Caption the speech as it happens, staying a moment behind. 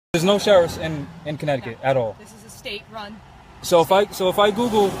There's no sheriffs in Connecticut at all. This is a state-run. So if I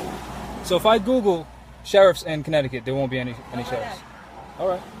Google sheriffs in Connecticut, there won't be any sheriffs. All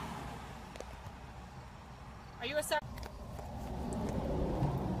right. Are you a sir?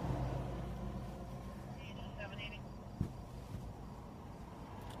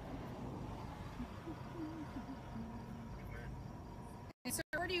 Sir,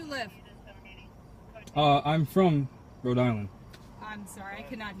 where do you live? I'm from Rhode Island. I'm sorry, I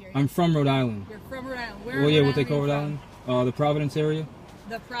could not hear you. I'm from Rhode Island. You're from Rhode Island. Well, yeah, what they call Rhode Island? The Providence area.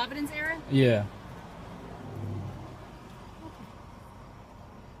 The Providence area? Yeah.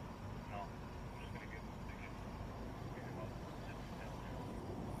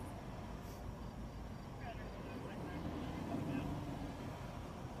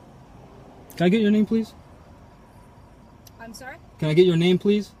 Can I get your name, please? I'm sorry? Can I get your name,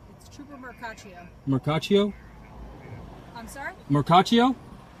 please? It's Trooper Mercaccio. Mercaccio? I'm sorry? Mercaccio?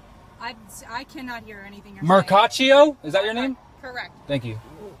 I cannot hear anything you're saying. Mercaccio? Is that your name? Correct. Thank you.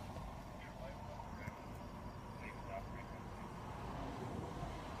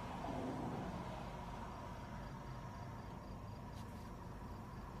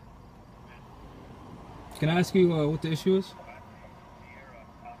 Can I ask you what the issue is?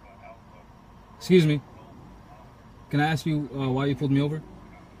 Excuse me. Can I ask you why you pulled me over?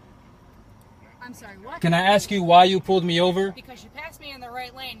 I'm sorry, what? Can I ask you why you pulled me over? Because you passed me in the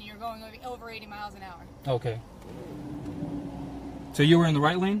right lane and you're going over 80 miles an hour. Okay. So you were in the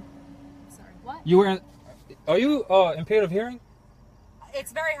right lane? Sorry, what? You were in... Are you impaired of hearing?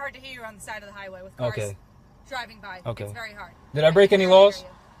 It's very hard to hear you on the side of the highway with cars driving by. Okay. It's very hard. Did I break any laws?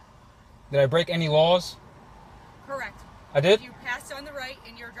 Did I break any laws? Correct. I did? You passed on the right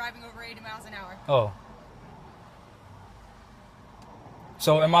and you're driving over 80 miles an hour. Oh.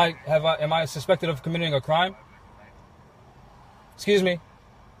 So am I suspected of committing a crime? Excuse me.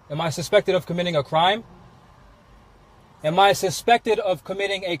 Am I suspected of committing a crime? Am I suspected of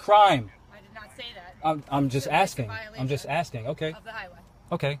committing a crime? I did not say that. I'm just asking. I'm just asking. Okay. Of the highway.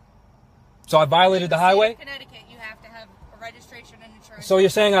 Okay. So I violated the highway? In Connecticut, you have to have a registration and insurance. So you're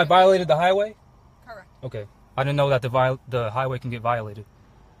saying I violated the highway? Correct. Okay. I didn't know that the highway can get violated.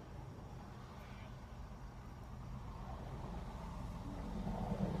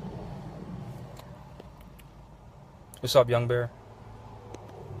 What's up, young bear?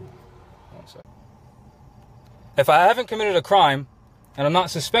 One sec. If I haven't committed a crime, and I'm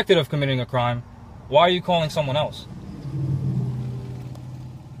not suspected of committing a crime, why are you calling someone else?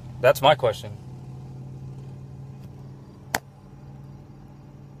 That's my question.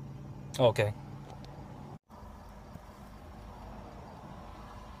 Okay.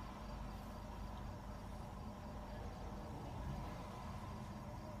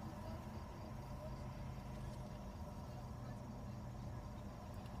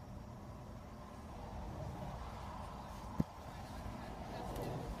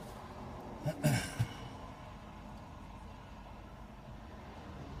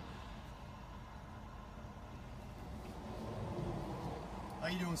 How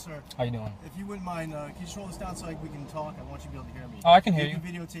you doing, sir? How you doing? If you wouldn't mind, can you just hold this down so we can talk? I want you to be able to hear me. Oh, I can hear you. You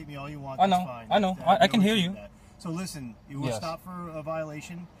can videotape me all you want. I know. That's fine. I know. I can hear you. So listen, you will stop for a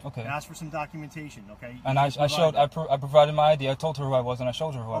violation. Okay. And ask for some documentation. Okay. And I provided my ID. I told her who I was, and I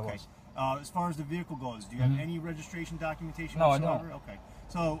showed her who I was. As far as the vehicle goes, do you have any registration documentation? No, whatsoever? I don't. Okay.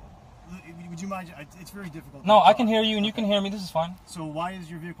 So, would you mind? It's very difficult. No, I can hear you, and you can hear me. This is fine. So why is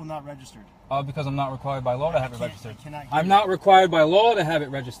your vehicle not registered? Because I'm not required by law to have it registered. I'm not required by law to have it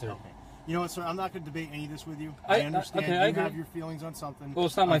registered. Okay. You know what, sir? I'm not going to debate any of this with you. I understand you have your feelings on something. Well,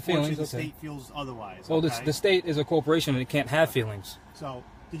 it's not my feelings. The state feels otherwise. Well, the state is a corporation and it can't have feelings. So,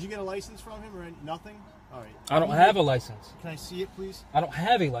 did you get a license from him or nothing? All right. I don't have a license. Can I see it, please? I don't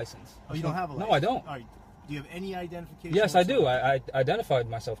have a license. Oh, you don't have a license? No, I don't. All right. Do you have any identification? Yes, I do. I identified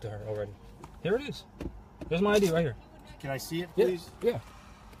myself to her already. Here it is. There's my ID right here. Can I see it, please? Yeah.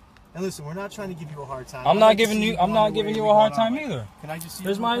 And listen, we're not trying to give you a hard time. I'm not giving you a hard time either. Can I just see?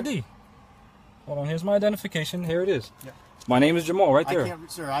 Here's my ID. Hold on. Here's my identification. Here it is. Yeah. My name is Jamal right there.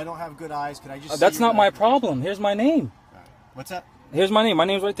 Sir, I don't have good eyes. Can I just? That's not my problem. Here's my name. Right. What's that? Here's my name. My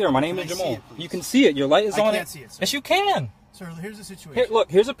name's right there. My name is Jamal. You can see it. Your light is on it. I can't see it, sir. Yes, you can. Sir, here's the situation. Here,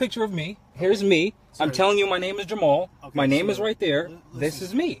 look, here's a picture of me. Here's me. Sir, I'm telling you my name is Jamal. Okay, my name is right there. This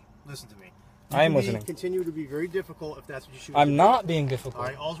is me. Listen to me. I am listening. Continue to be very difficult if that's what you shoot. I'm not being difficult. All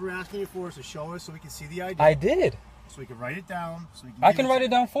right, all we're asking you for is to show us so we can see the ID. I did. So we can write it down. So we can I can write it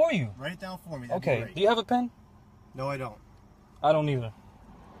down for you. Write it down for me. Okay. Do you have a pen? No, I don't. I don't either.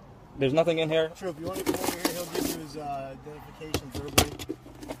 There's nothing in here. Sure, if you want to come over here, he'll give you his identification verbally.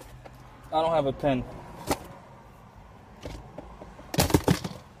 I don't have a pen.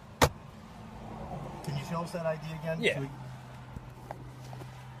 show us that ID again? Yeah.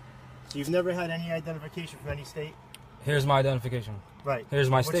 So you've never had any identification from any state? Here's my identification. Right. Here's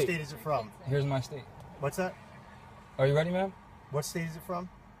my What state. state is it from? Here's my state. What's that? Are you ready, ma'am? What state is it from?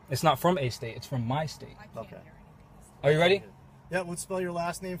 It's not from a state. It's from my state. Okay. Are you ready? Yeah, let's spell your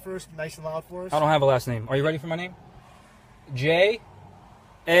last name first, nice and loud for us. I don't have a last name. Are you ready for my name? J-A-M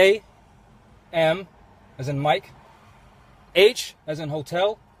as in Mike, H as in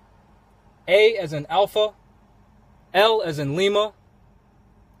hotel, A as in alpha, L as in Lima,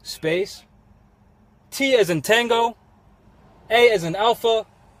 space, T as in tango, A as in alpha,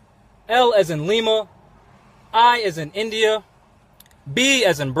 L as in Lima, I as in India, B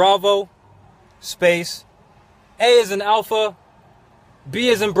as in Bravo, space, A as in alpha, B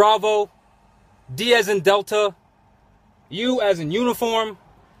as in Bravo, D as in Delta, U as in uniform,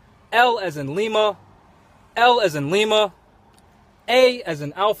 L as in Lima, L as in Lima, A as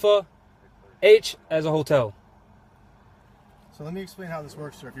in Alpha, H as a hotel. So let me explain how this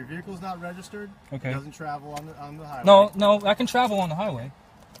works, sir. If your vehicle is not registered, okay, it doesn't travel on the highway. No, I can travel on the highway.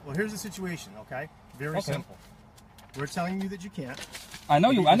 Well, here's the situation, okay? Very simple. We're telling you that you can't. I know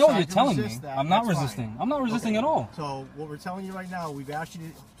you. I know what you're telling me. That, I'm not resisting. I'm not resisting at all. So what we're telling you right now, we've asked you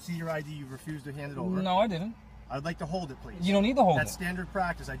to see your ID. You refused to hand it over. No, I didn't. I'd like to hold it, please. You don't need to hold it. That's standard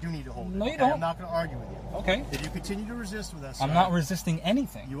practice. I do need to hold it. No, you okay? don't. I'm not going to argue with you. Okay. If you continue to resist with us, I'm not resisting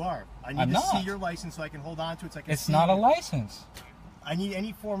anything. You are. I need to see your license so I can hold on to it. So I can it's not a license. I need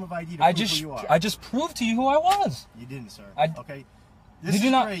any form of ID to prove who you are. I just proved to you who I was. You didn't, sir. Okay. This Did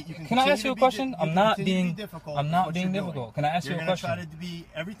you not? Great. Can I ask you a question? I'm not being difficult. I'm not being difficult. Can I ask you a question? You're going to try to be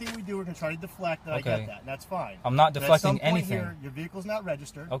everything we do. We're going to try to deflect. I get that. That's fine. I'm not deflecting anything. Here, your vehicle's not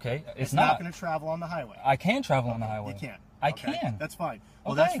registered. Okay, it's not going to travel on the highway. I can travel on the highway. You can't. I can. That's fine.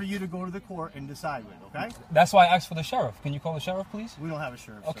 Well, that's for you to go to the court and decide with. Okay. That's why I asked for the sheriff. Can you call the sheriff, please? We don't have a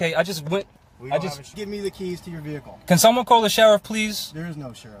sheriff. Okay, I just went. Give me the keys to your vehicle. Can someone call the sheriff, please? There is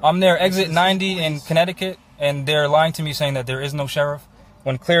no sheriff. I'm near exit 90 in Connecticut, and they're lying to me saying that there is no sheriff,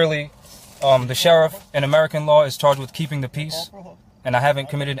 when clearly the sheriff in American law is charged with keeping the peace, and I haven't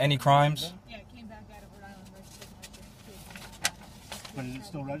committed any crimes. Yeah, it came back out of Rhode Island registered. But is it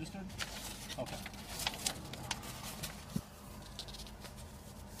still registered? Okay.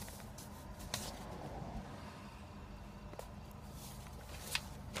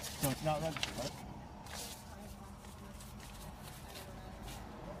 So it's not registered, right?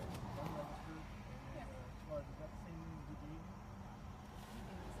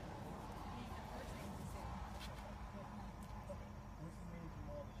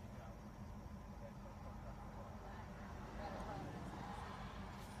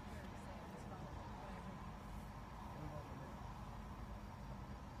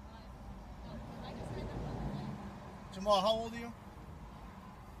 Jamal, how old are you?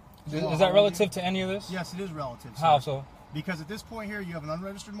 Is that relative to any of this? Yes, it is relative. How so? Because at this point here, you have an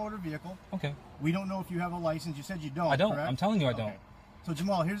unregistered motor vehicle. Okay. We don't know if you have a license. You said you don't. I don't. Correct? I'm telling you I don't. Okay. So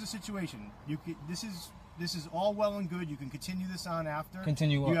Jamal, here's the situation. This is all well and good. You can continue this on after.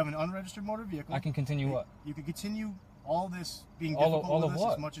 Continue what? You have an unregistered motor vehicle. I can continue what? You can continue all this being all difficult of with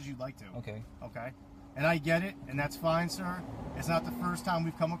what? as much as you'd like to. Okay. Okay. And I get it, and that's fine, sir. It's not the first time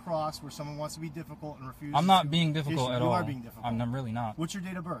we've come across where someone wants to be difficult and refuses. I'm not being difficult at all. You are being difficult. I'm really not. What's your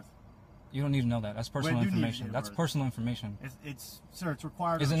date of birth? You don't need to know that. That's personal information. That's personal information. Sir, it's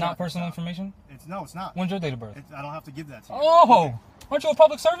required. Is it not personal information? No, it's not. When's your date of birth? I don't have to give that to you. Oh, aren't you a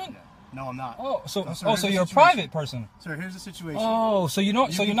public servant? No, I'm not. Oh, so you're a private person. Sir, here's the situation. Oh, so you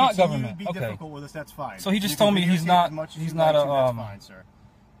don't. So you're not government. Be difficult with us. That's fine. So he just told me he's not. He's not a. That's fine, sir.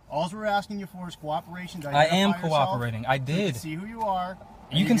 All we're asking you for is cooperation. I am cooperating. I did. See who you are.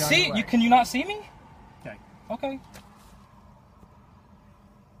 You can see. Can you not see me? Okay. Okay.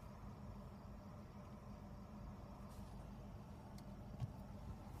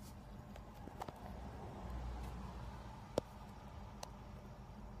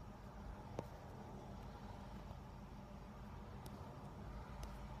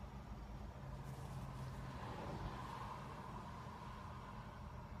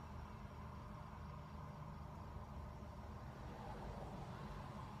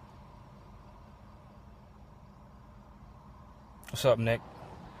 What's up, Nick?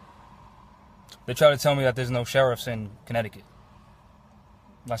 They try to tell me that there's no sheriffs in Connecticut.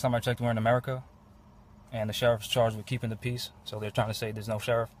 Last time I checked, we're in America, and the sheriff's charged with keeping the peace, so they're trying to say there's no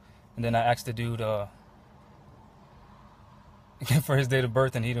sheriff. And then I asked the dude for his date of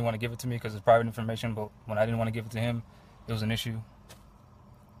birth, and he didn't want to give it to me because it's private information, but when I didn't want to give it to him, it was an issue.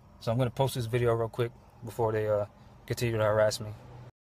 So I'm going to post this video real quick before they continue to harass me.